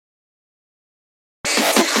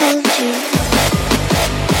hold you.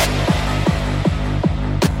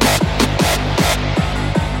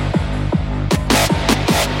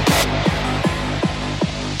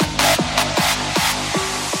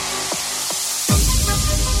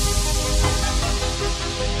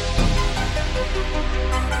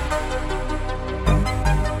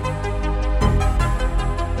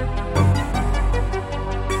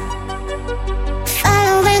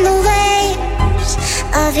 Following the waves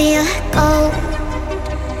of your gold,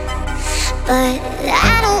 but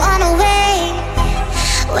I don't wanna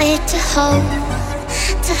wait to hold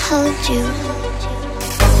you.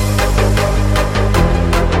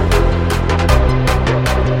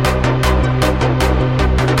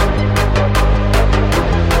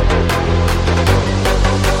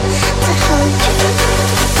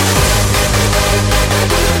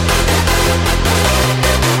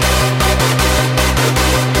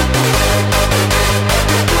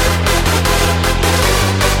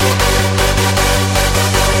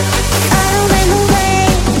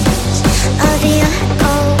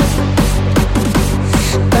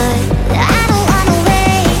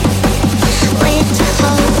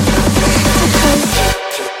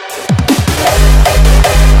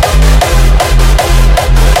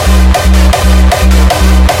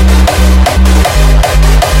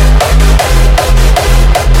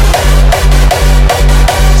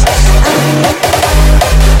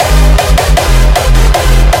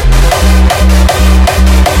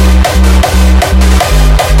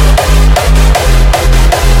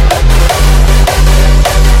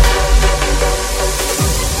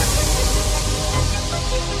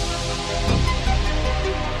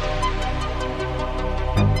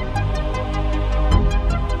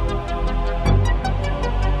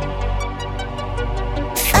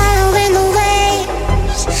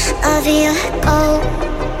 Of your gold,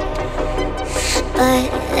 but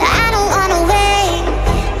I don't wanna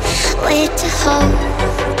wait to hold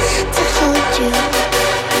you.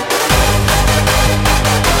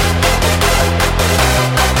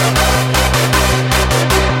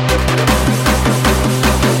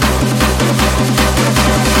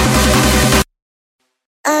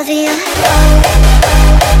 Of your gold.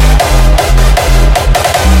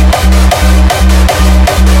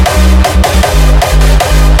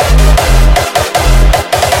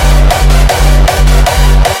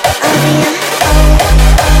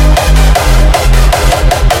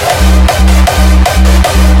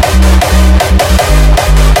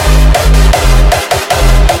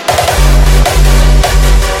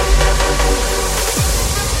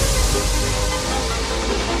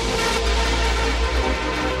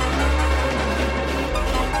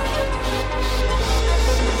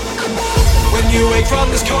 You wake from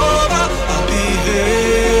this coma, I'll be here.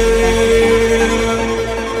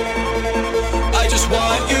 I just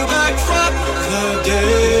want you back from the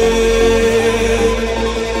dead.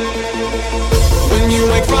 When you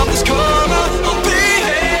wake from this coma, I'll be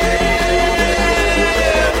here.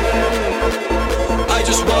 I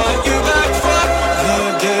just want you back from the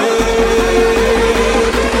dead.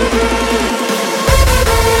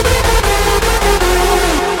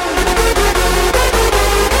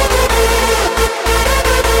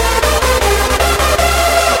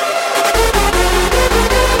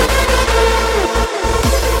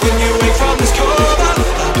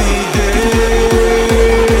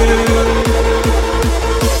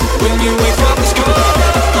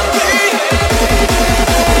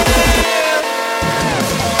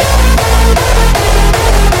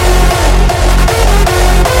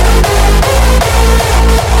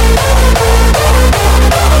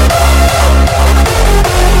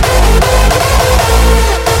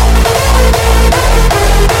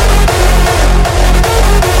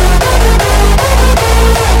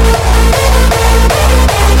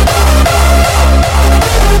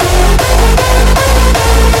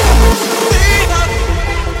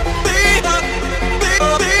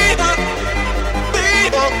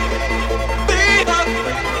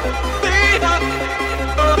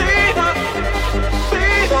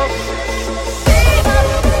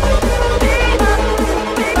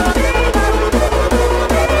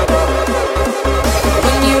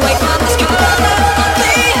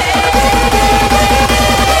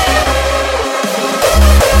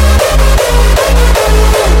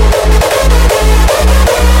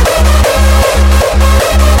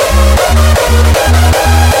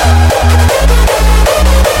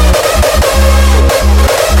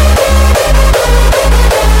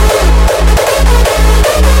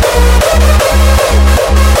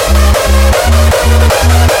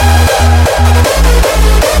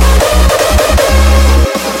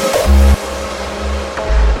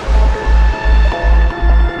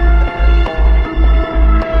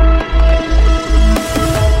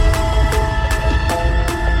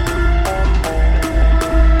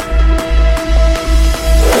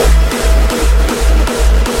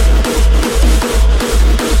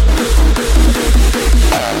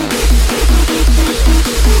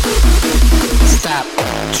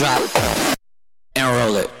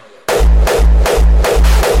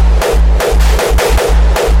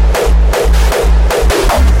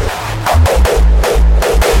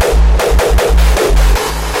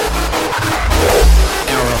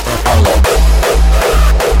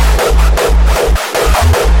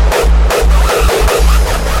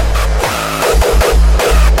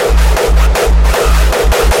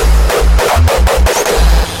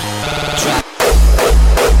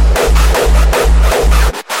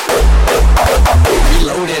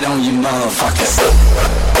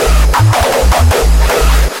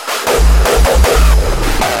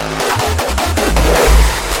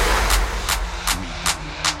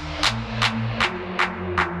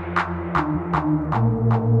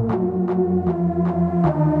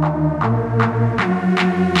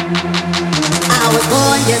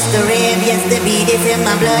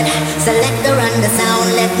 Selector and the sound,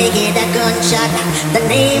 let me hear that gunshot. The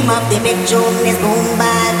name of the big tune is Boom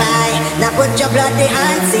Bye Bye. Now put your bloody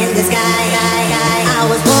hands in the sky. I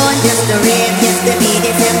was born just to rave, just to beat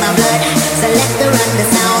it in my blood. Selector and the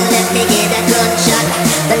sound, let me hear that gunshot.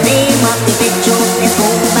 The name of the big tune is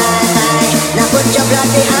Boom Bye Bye. Now put your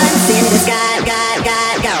bloody hands in the sky.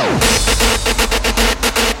 Go.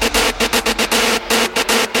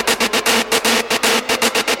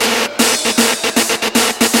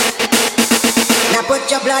 Put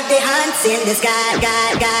your bloody hands in the sky,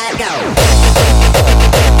 go.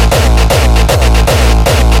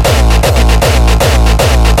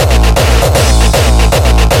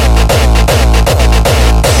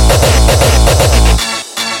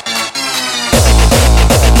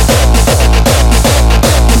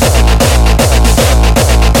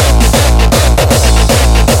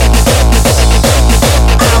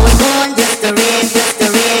 I was born just to rave, just to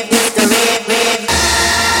rave, just to rave, rave.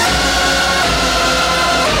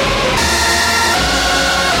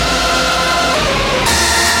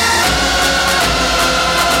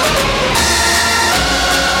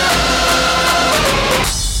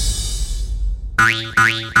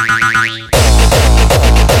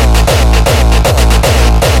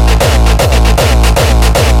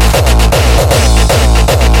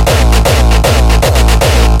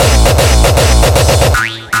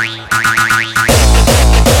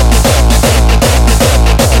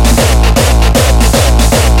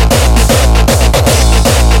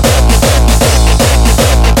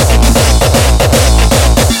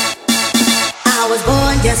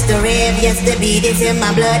 Just to rave, yes, the beat is in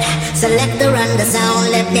my blood. Selector and the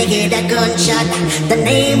sound, let me hear that gunshot. The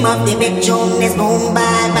name of the big tune is Boom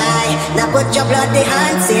Bye Bye. Now put your bloody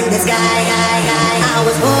hands in the sky. I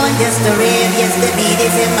was born just to rave, yes, the beat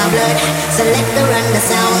is in my blood. Selector and the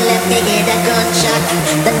sound, let me hear that gunshot.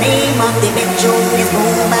 The name of the big tune is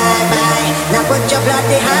Boom Bye Bye. Now put your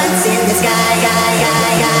bloody hands in the sky.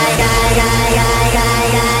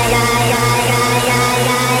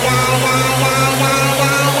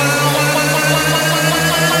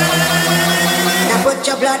 Put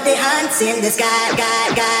your bloody hands in the sky, go.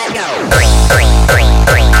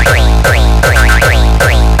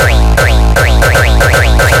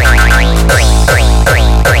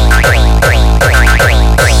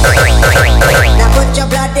 Now put your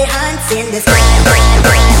bloody hands in the sky, go.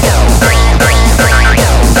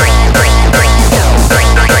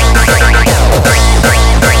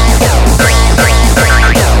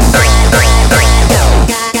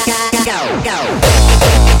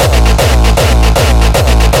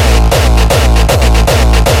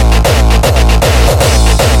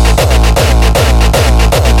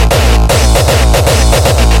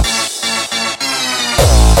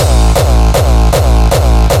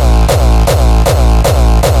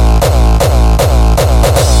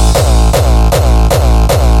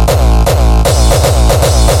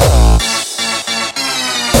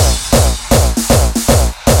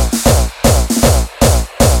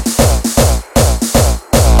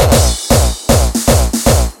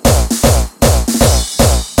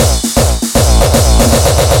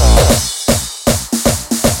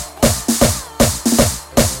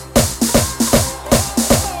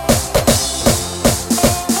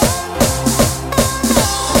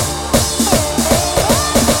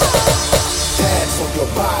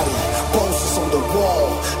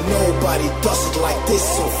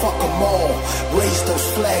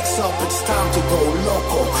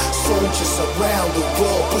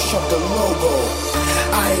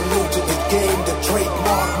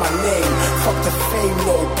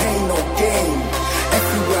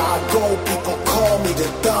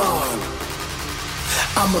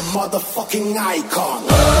 I'm a motherfucking icon.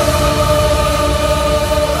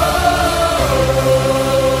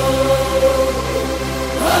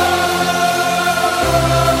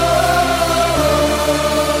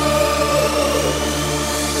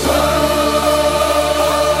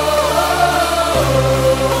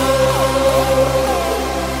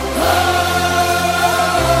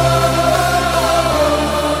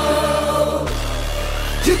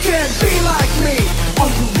 You can't be like me. Are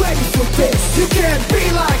you ready for this? You can't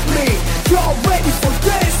be like me. You're ready for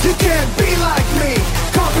this. You can't be like me.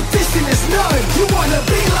 Competition is none. You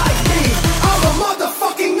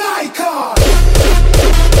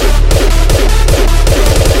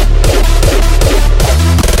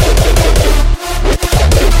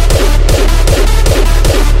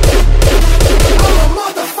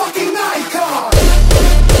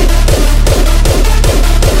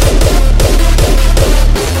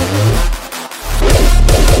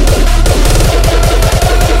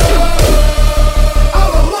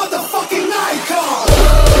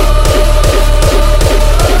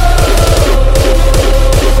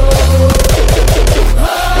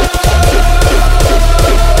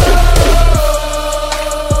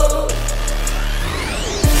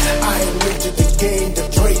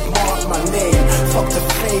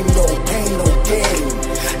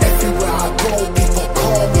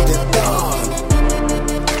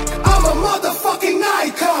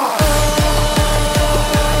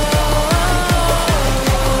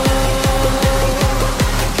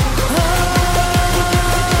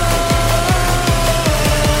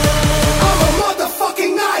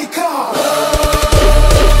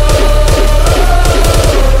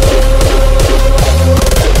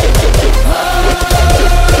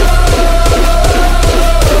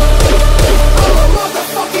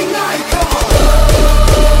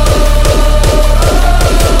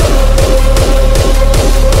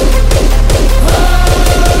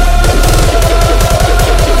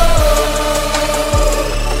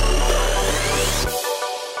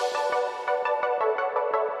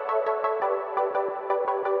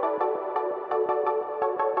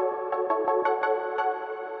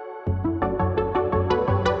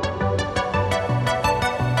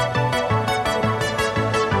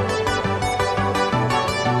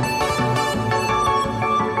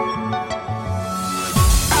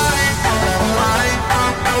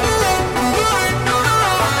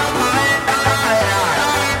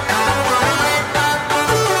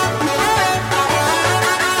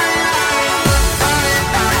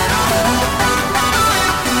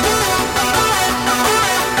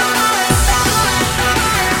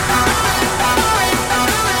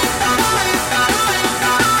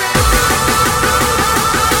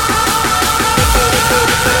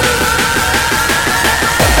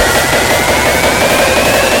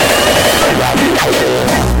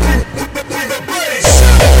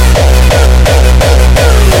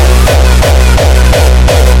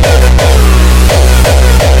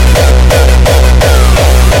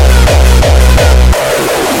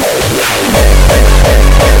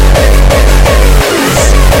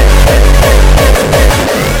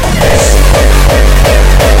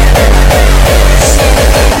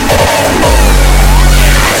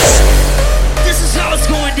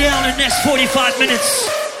next 45 minutes,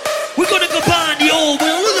 we're gonna combine the old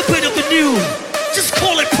with a little bit of the new. Just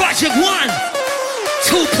call it Project 1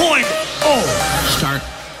 2.0. Start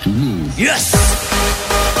and move. Yes.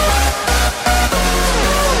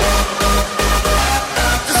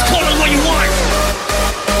 Just call it what you want.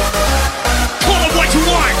 Call it what you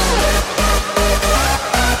want.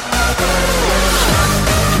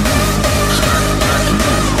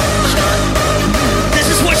 This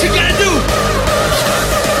is what you gotta do.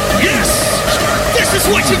 Yes. This is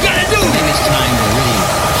what you gotta do. I think it's time to really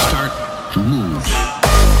start and move.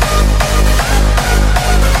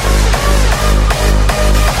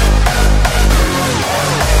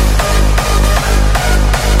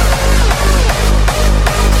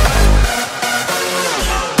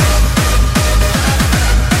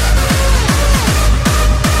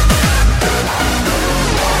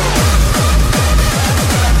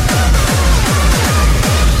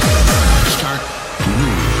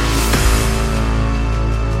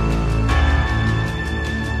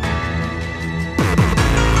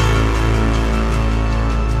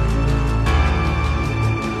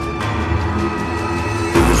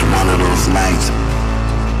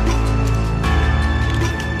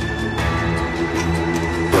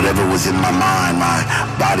 Whatever was in my mind, my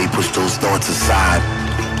body pushed those thoughts aside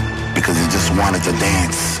because it just wanted to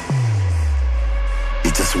dance.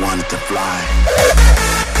 It just wanted to fly.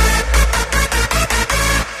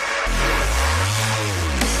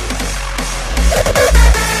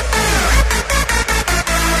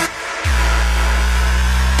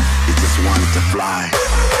 It just wanted to fly.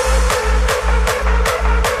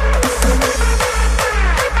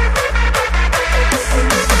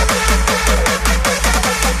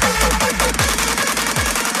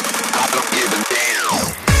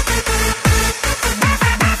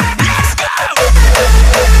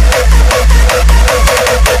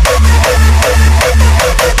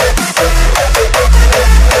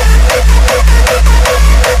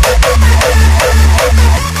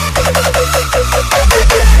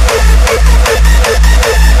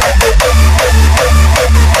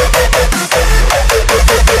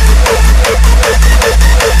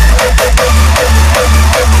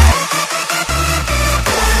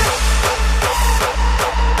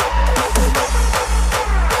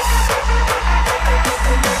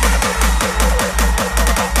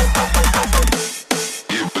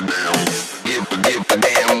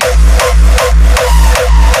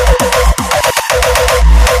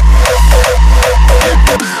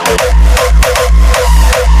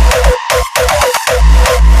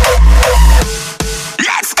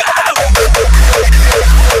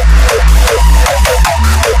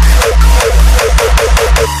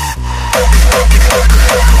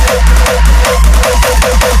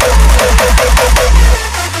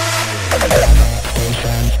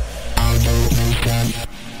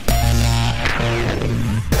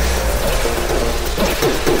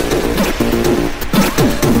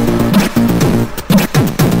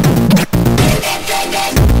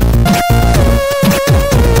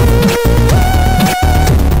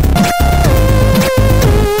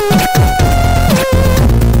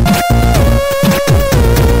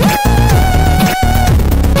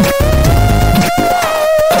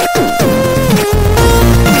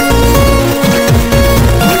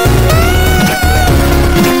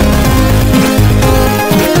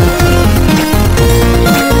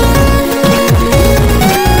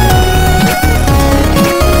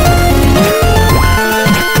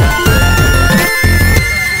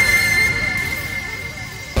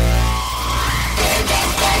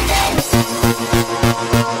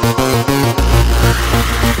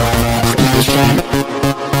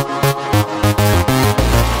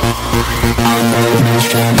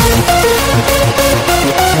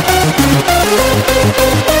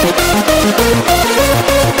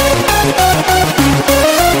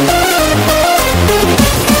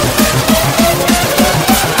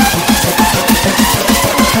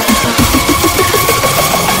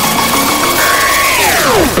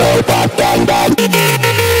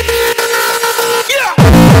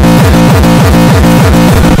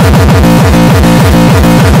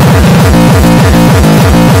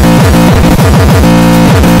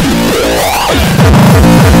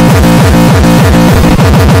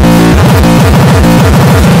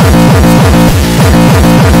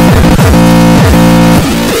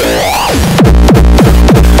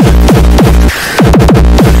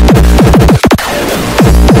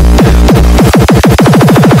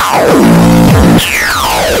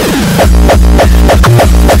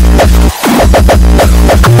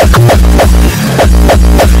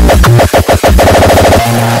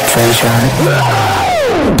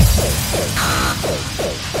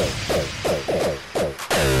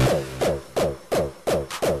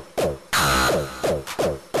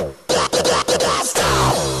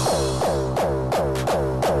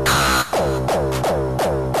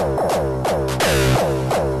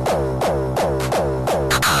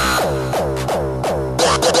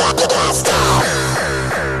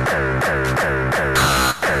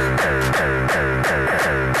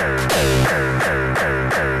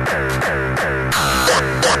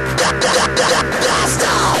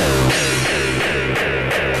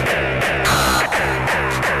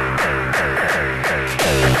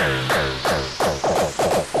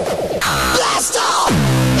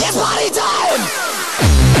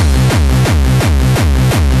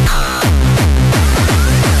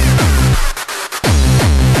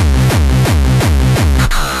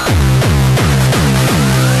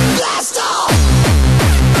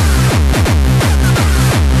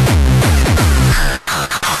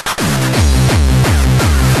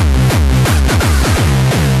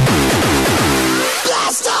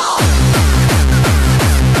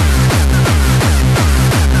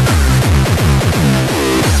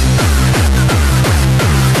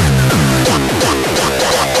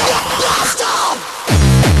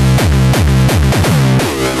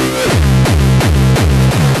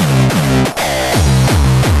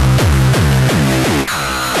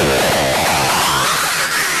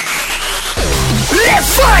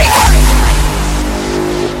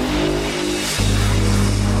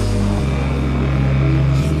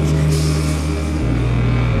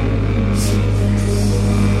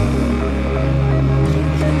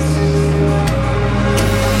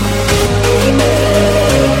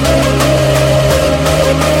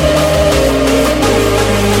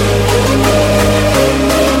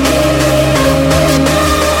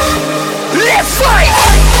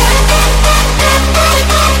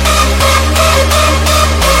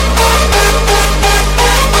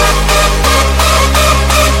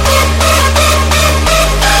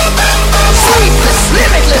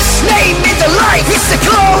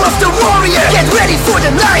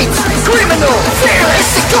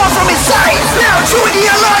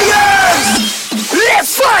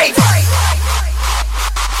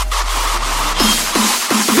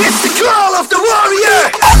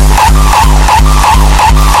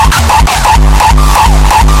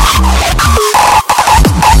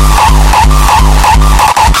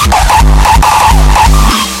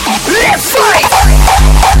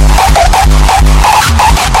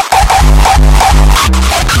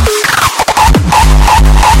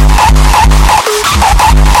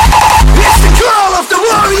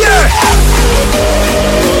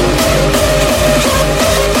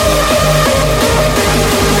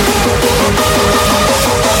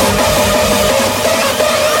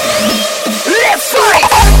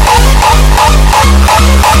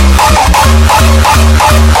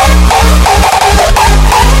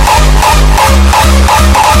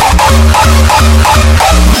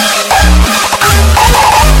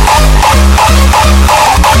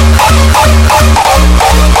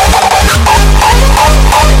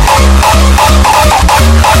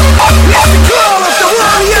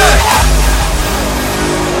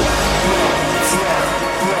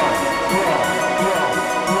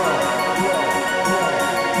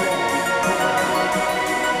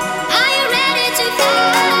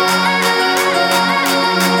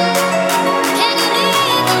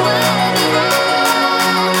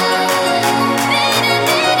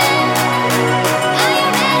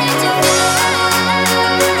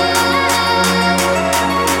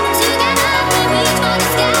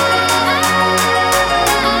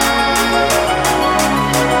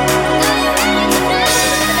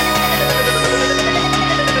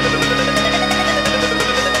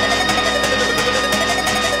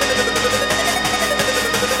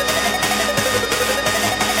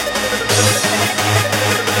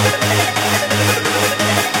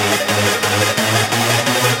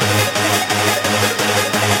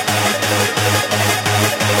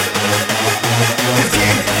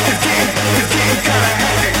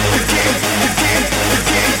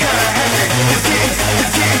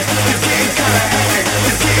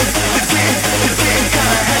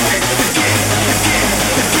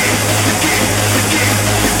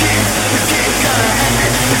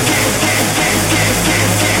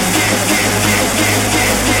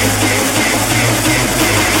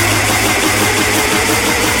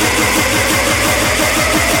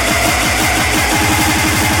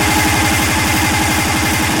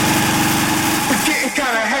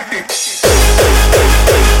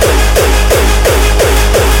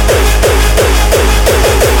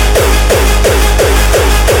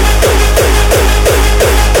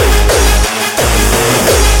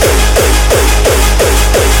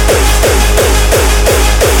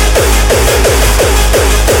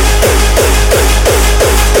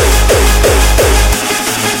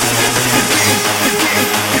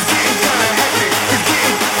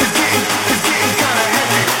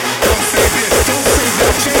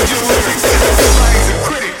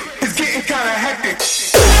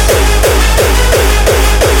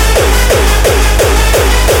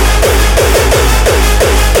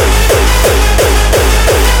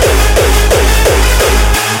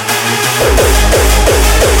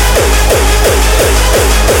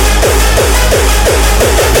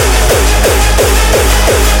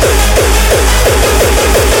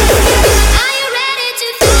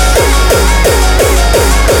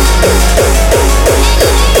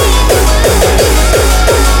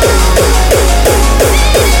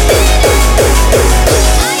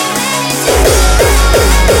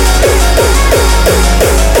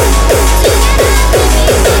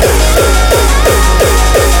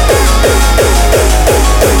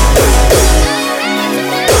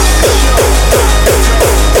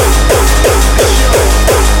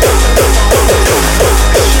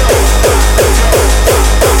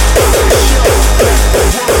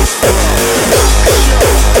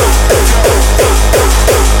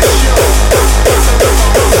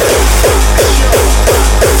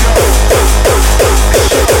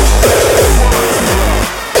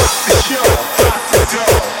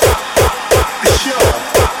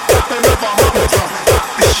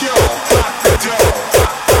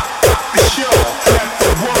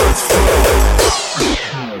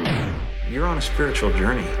 spiritual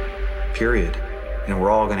journey, period. And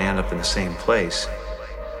we're all going to end up in the same place,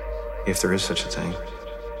 if there is such a thing.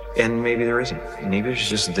 And maybe there isn't. Maybe there's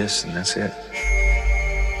just this and that's it.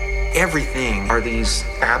 Everything are these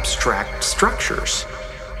abstract structures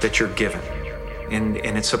that you're given. And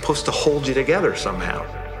it's supposed to hold you together somehow.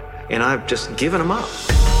 And I've just given them up.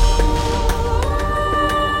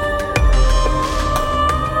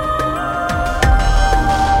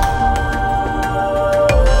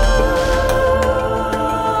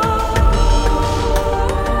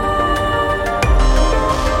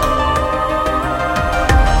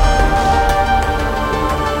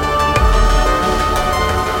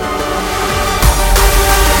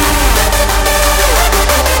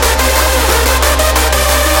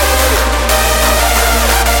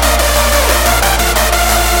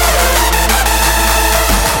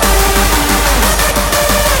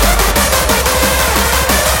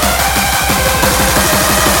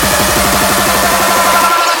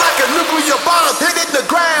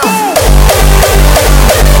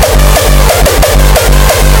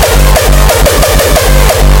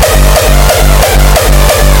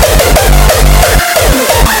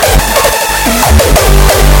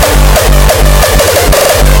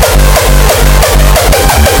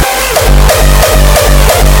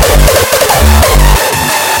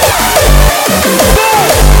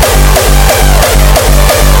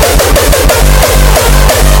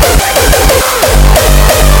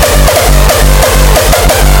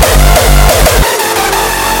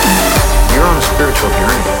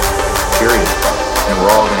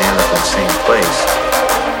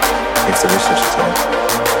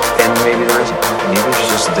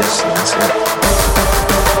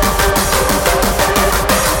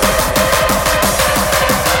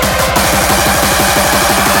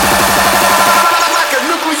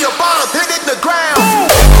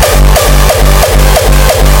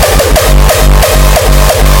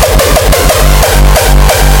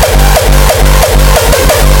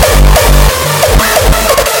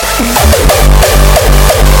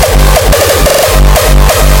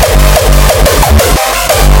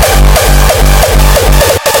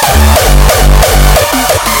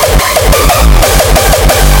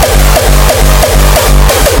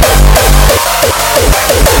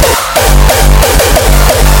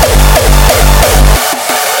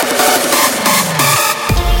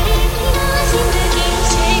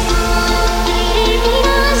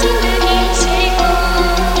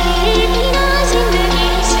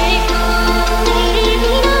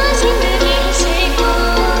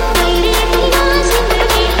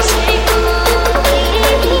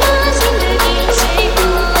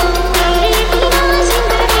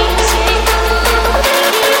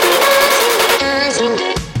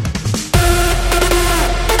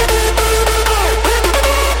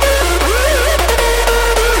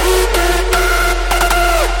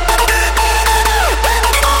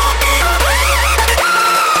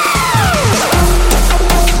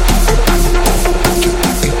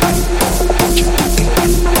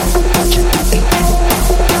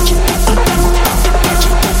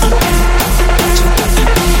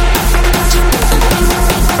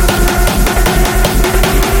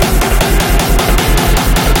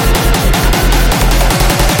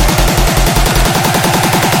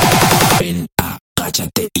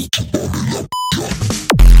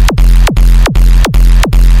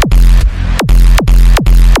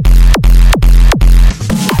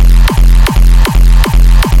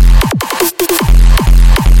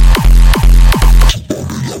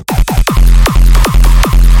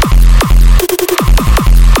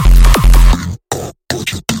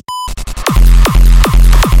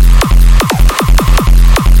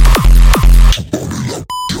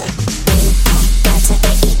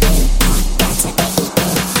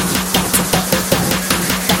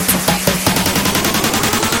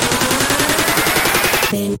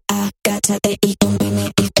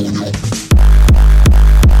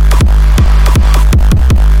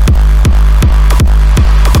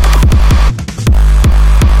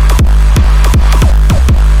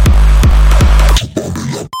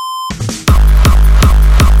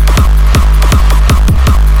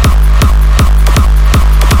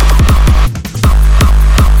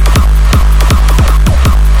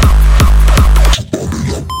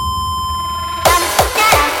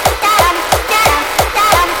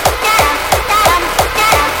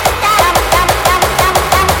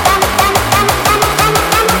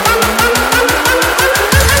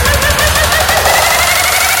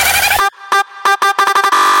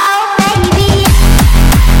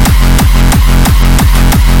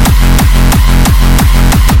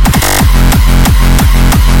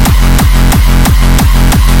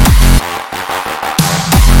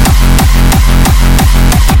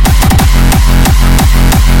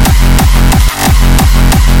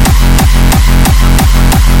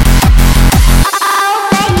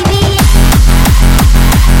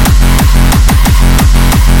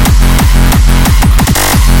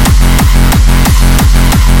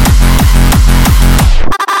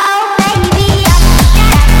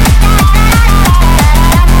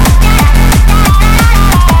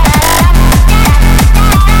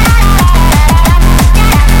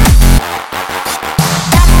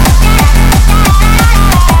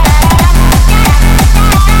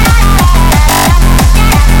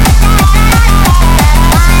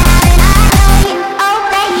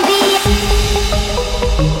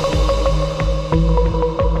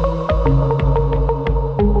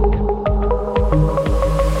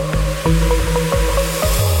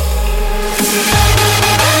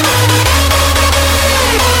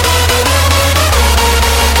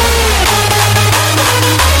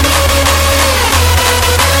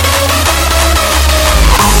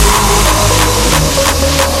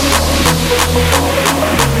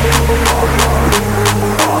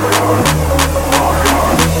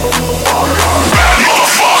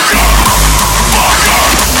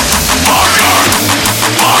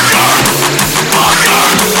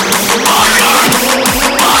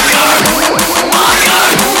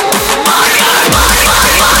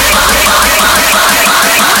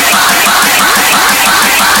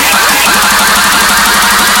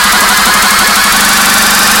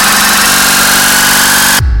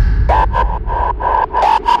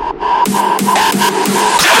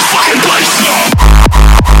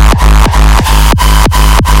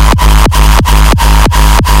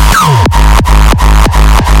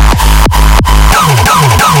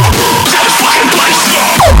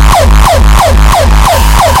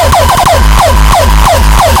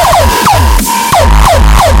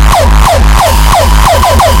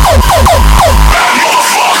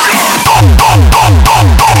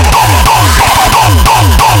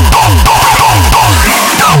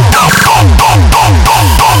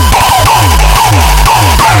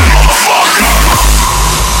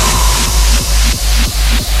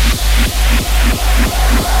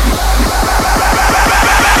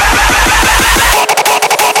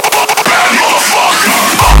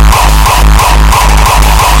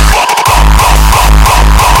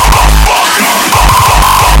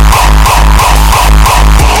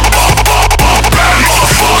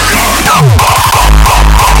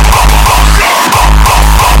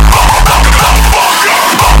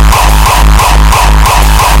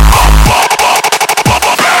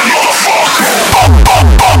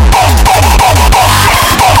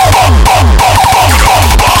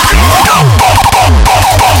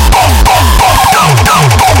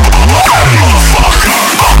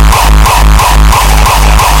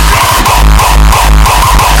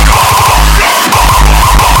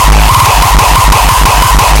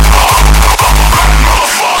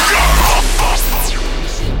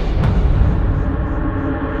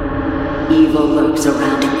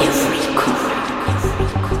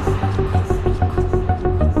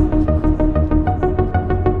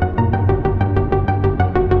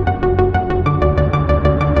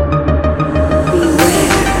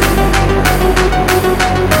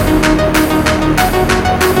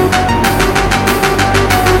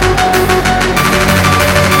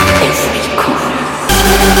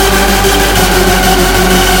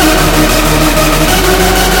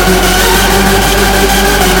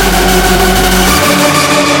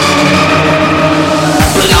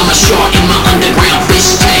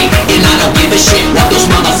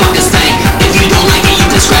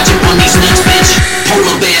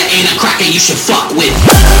 you should fuck with.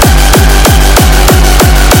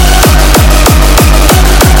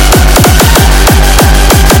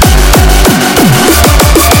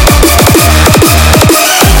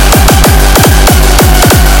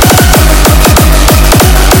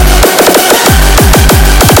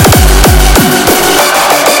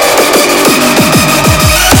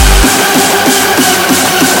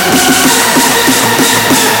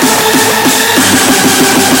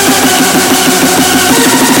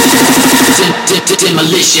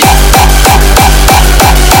 Demolition.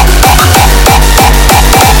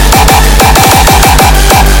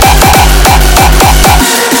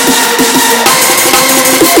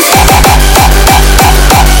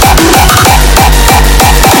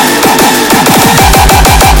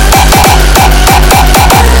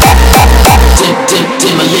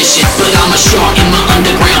 Demolition, but I'm a shark in my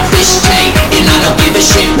underground fish tank, and I don't give a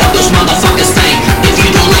shit what those motherfuckers think. If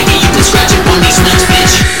you don't like it, you can scratch up on these nuts,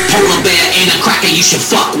 bitch. Polar bear and a cracker you should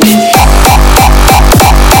fuck with.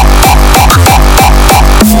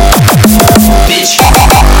 Bitch.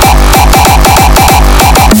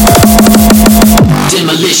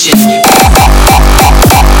 Demolition.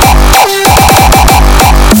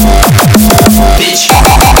 Bitch.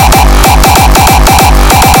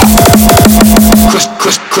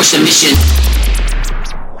 Crush the mission.